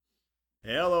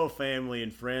Hello, family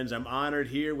and friends. I'm honored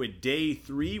here with day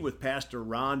 3 with Pastor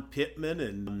Ron Pittman,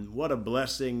 and what a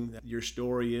blessing your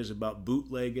story is about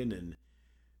bootlegging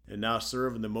and now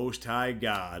serving the Most High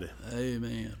God.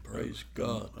 Amen. Praise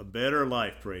God. A better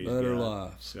life, praise Better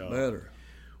God. life. Better.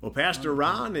 Well, Pastor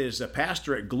Ron is a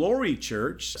pastor at Glory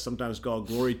Church, sometimes called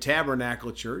Glory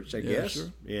Tabernacle Church, I guess,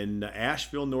 sir. in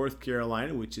Asheville, North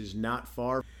Carolina, which is not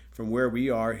far from where we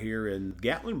are here in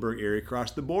Gatlinburg area, across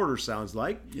the border, sounds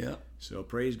like. Yeah. So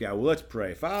praise God. Well, let's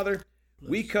pray. Father,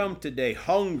 we come today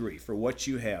hungry for what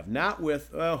you have, not with,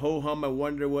 ho-hum, I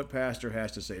wonder what pastor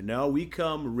has to say. No, we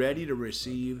come ready to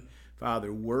receive,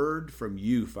 Father, word from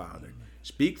you, Father.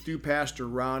 Speak through Pastor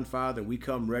Ron, Father. We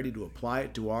come ready to apply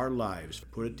it to our lives,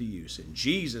 put it to use. In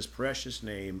Jesus' precious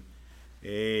name,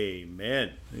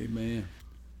 amen. Amen.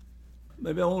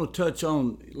 Maybe I want to touch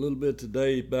on a little bit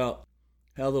today about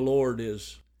how the Lord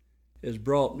has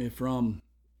brought me from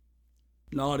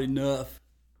not enough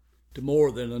to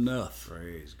more than enough.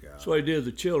 Praise God. So he did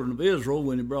the children of Israel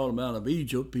when he brought them out of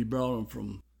Egypt. He brought them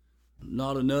from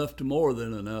not enough to more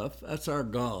than enough. That's our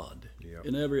God. Yep.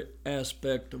 In every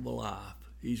aspect of life.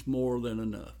 He's more than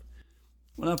enough.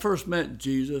 When I first met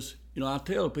Jesus, I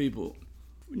tell people,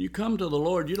 when you come to the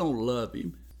Lord, you don't love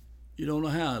him. You don't know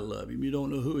how to love him. You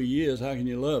don't know who he is. How can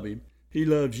you love him? He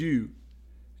loves you.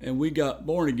 And we got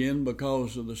born again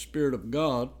because of the Spirit of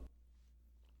God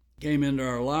came into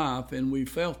our life, and we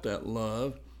felt that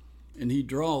love, and he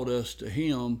drawed us to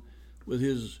him with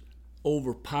his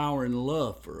overpowering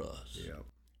love for us. Yeah.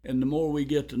 And the more we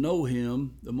get to know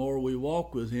him, the more we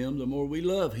walk with him, the more we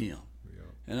love him. Yeah.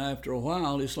 And after a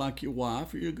while, it's like your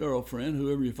wife or your girlfriend,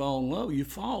 whoever you fall in love with, you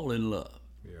fall in love.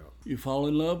 Yeah. You fall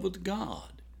in love with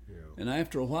God. Yeah. And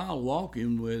after a while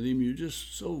walking with him, you're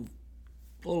just so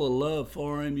full of love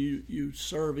for him, you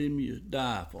serve him, you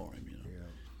die for him. Yeah.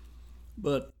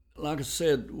 But like I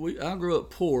said, I grew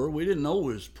up poor. We didn't know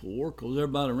we was poor because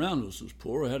everybody around us was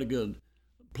poor. We had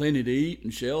plenty to eat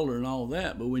and shelter and all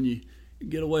that. But when you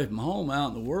get away from home out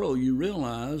in the world, you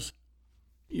realize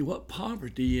what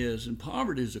poverty is. And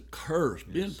poverty is a curse.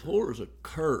 Yes, Being poor is a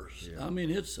curse. Yeah. I mean,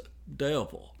 it's a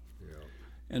devil.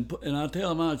 Yeah. And I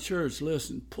tell my church,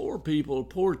 listen, poor people,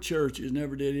 poor churches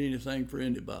never did anything for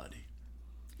anybody.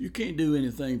 You can't do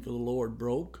anything for the Lord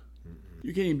broke. Mm-mm.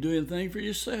 You can't even do anything for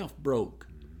yourself broke.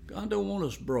 God don't want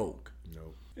us broke.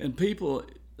 No. And people,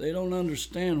 they don't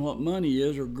understand what money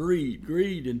is or greed.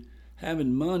 Greed and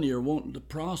having money or wanting to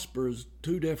prosper is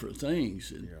two different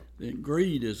things. And then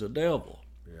greed is a devil.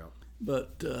 Yeah.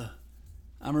 But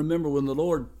I remember when the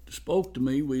Lord spoke to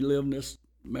me, we lived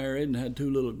married and had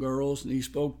 2 little girls, and he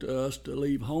spoke to us to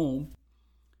leave home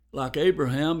like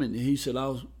Abraham, and he said,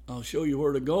 I'll show you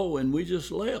where to go. And we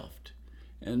just left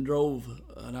and drove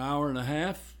an hour and a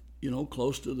half,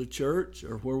 close to the church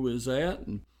or where we was at,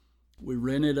 and we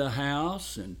rented a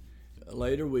house, and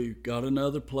later we got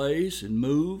another place and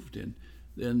moved, and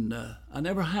then I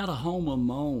never had a home of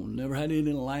my own, never had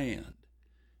any land.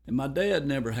 And my dad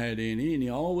never had any, and he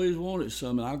always wanted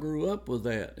some, and I grew up with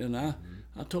that. And I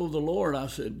told the Lord, I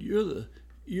said,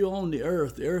 you own the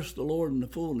earth's the Lord and the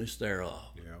fullness thereof.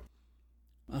 Yeah.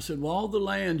 I said, well, all the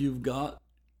land you've got,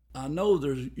 I know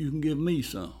you can give me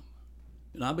some.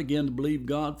 And I began to believe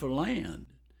God for land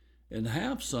and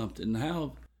have something,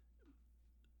 have,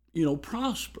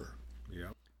 prosper.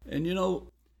 Yeah. And,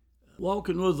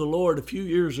 walking with the Lord a few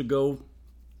years ago,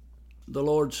 the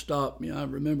Lord stopped me. I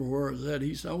remember where I was at.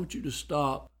 He said, I want you to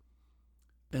stop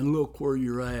and look where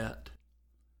you're at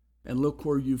and look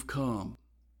where you've come.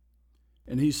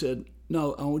 And he said,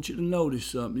 no, I want you to notice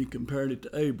something. He compared it to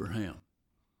Abraham.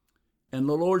 And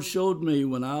the Lord showed me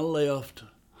when I left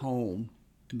home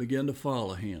and began to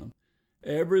follow him,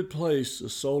 every place the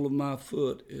sole of my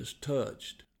foot is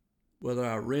touched, whether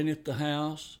I rented the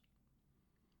house,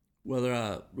 whether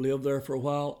I lived there for a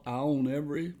while, I own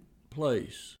every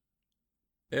place,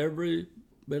 every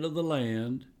bit of the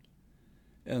land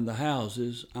and the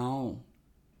houses I own.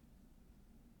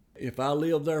 If I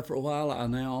lived there for a while, I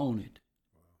now own it.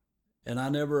 And I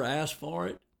never asked for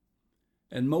it,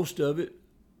 and most of it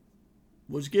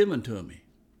was given to me.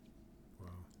 Wow.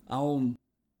 I own,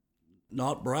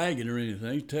 not bragging or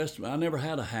anything, testament. I never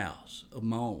had a house of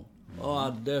my own. Mm-hmm. Oh, I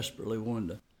desperately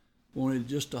wanted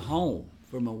just a home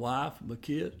for my wife and my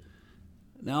kid.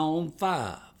 Now I own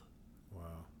 5. Wow.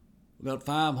 I've got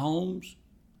 5 homes.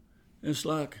 It's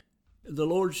like the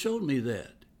Lord showed me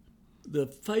that. The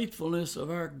faithfulness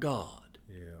of our God.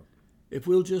 Yeah. If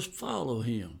we'll just follow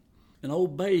him and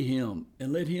obey him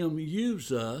and let him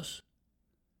use us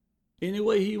any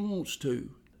way he wants to.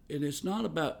 And it's not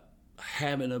about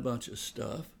having a bunch of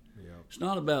stuff. Yeah. It's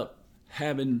not about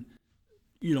having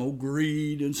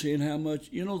greed and seeing how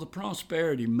much, the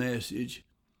prosperity message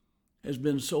has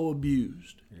been so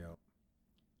abused. Yeah.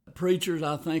 Preachers,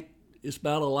 I think it's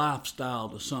about a lifestyle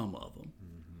to some of them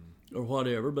or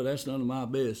whatever, but that's none of my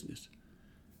business.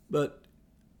 But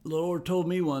the Lord told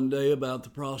me one day about the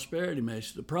prosperity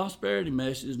message. The prosperity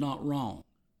message is not wrong.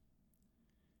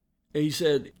 He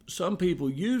said some people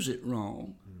use it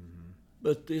wrong,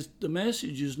 but the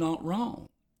message is not wrong.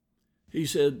 He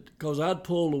said, because I'd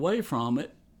pulled away from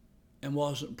it and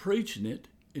wasn't preaching it,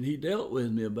 and he dealt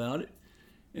with me about it.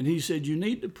 And he said, you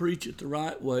need to preach it the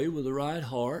right way with the right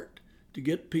heart to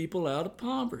get people out of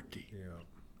poverty,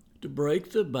 to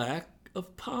break the back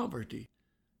of poverty.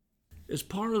 It's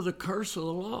part of the curse of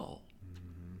the law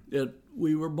that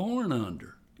we were born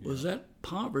under, was that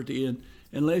poverty. And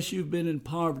unless you've been in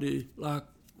poverty like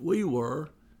we were,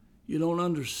 you don't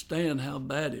understand how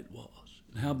bad it was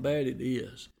and how bad it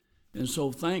is. And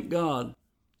so thank God,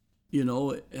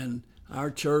 and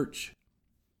our church,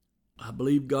 I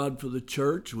believe God for the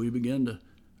church. We began to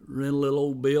rent a little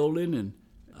old building, and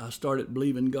I started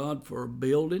believing God for a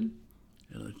building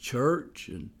and a church.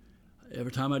 And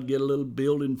every time I'd get a little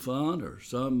building fund or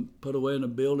some put away in a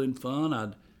building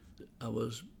fund, I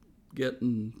was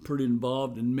getting pretty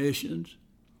involved in missions.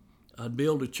 I'd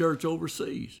build a church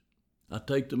overseas. I'd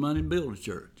take the money and build a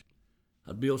church.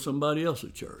 I'd build somebody else a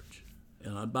church.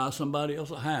 And I'd buy somebody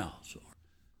else a house, or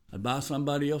I'd buy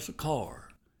somebody else a car.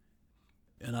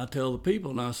 And I tell the people,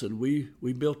 and I said, we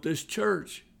built this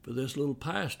church for this little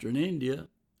pastor in India,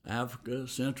 Africa,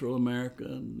 Central America,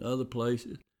 and other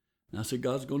places. And I said,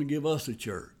 God's going to give us a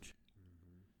church.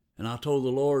 And I told the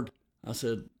Lord, I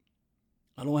said,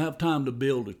 I don't have time to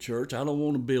build a church. I don't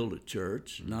want to build a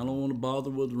church, and I don't want to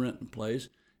bother with renting a place.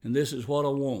 And this is what I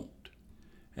want.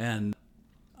 And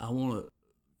I want a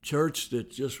church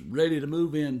that's just ready to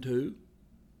move into.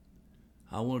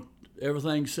 I want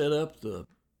everything set up, the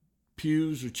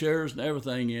pews, the chairs, and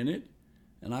everything in it.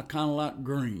 And I kind of like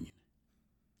green.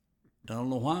 I don't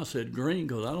know why I said green,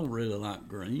 because I don't really like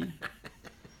green.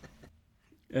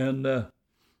 And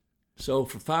so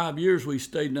for 5 years, we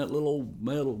stayed in that little old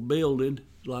metal building,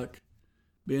 like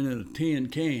being in a tin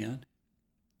can.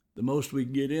 The most we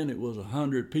could get in it was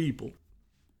 100 people.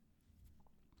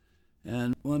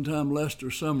 And one time Lester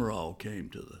Summerall came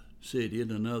to the city in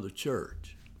another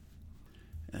church.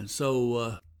 And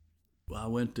so I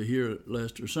went to hear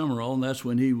Lester Summerall, and that's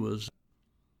when he was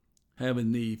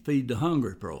having the Feed the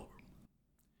Hungry program.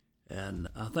 And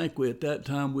I think at that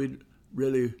time we'd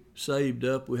really saved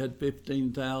up. We had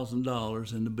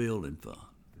 $15,000 in the building fund.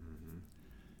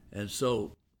 And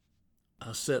so I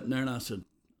was sitting there and I said,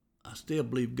 I still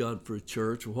believe God for a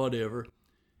church or whatever.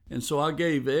 And so I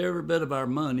gave every bit of our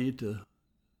money to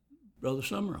Brother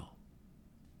Summerall.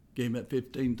 Gave him that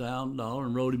 $15,000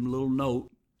 and wrote him a little note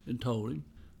and told him,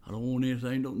 I don't want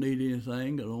anything, don't need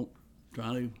anything, I don't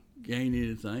try to gain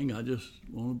anything. I just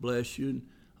want to bless you and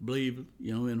I believe,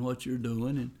 in what you're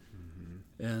doing,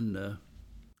 and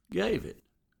gave it.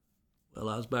 Well,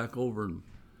 I was back over in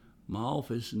my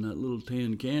office in that little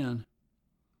tin can,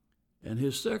 and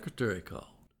his secretary called.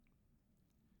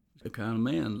 The kind of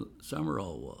man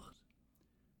Summerall was.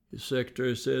 His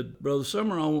secretary said, Brother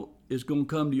Summerall is going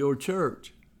to come to your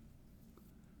church.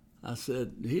 I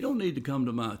said, he don't need to come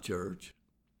to my church.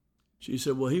 She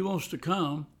said, well, he wants to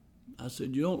come. I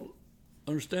said, you don't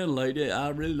understand, lady, I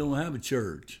really don't have a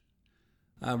church.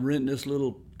 I've rented this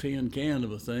little tin can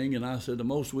of a thing, and I said the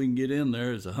most we can get in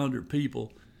there is 100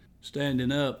 people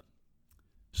standing up.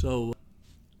 So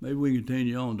maybe we can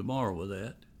continue on tomorrow with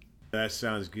that. That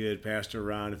sounds good, Pastor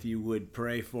Ron. If you would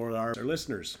pray for our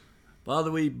listeners. Father,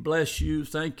 we bless you.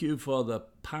 Thank you for the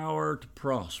power to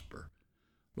prosper.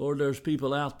 Lord, there's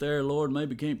people out there, Lord,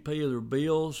 maybe can't pay their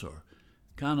bills or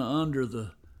kind of under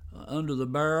the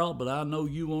barrel, but I know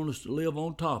you want us to live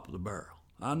on top of the barrel.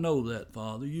 I know that,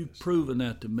 Father. You've proven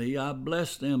that to me. I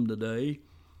bless them today.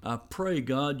 I pray,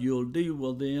 God, you'll deal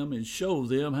with them and show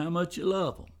them how much you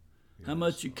love them, how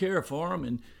much you care for them,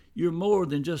 and you're more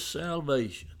than just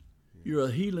salvation. You're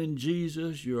a healing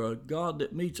Jesus. You're a God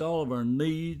that meets all of our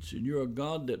needs, and you're a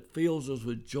God that fills us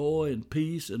with joy and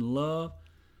peace and love.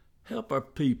 Help our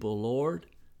people, Lord.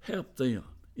 Help them.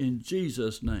 In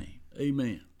Jesus' name,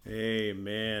 amen.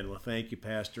 Amen. Well, thank you,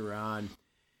 Pastor Ron.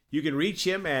 You can reach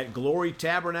him at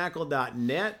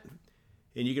glorytabernacle.net,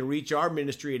 and you can reach our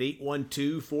ministry at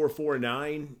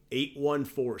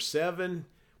 812-449-8147.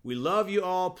 We love you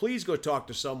all. Please go talk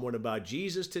to someone about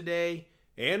Jesus today.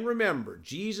 And remember,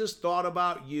 Jesus thought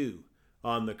about you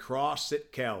on the cross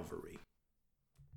at Calvary.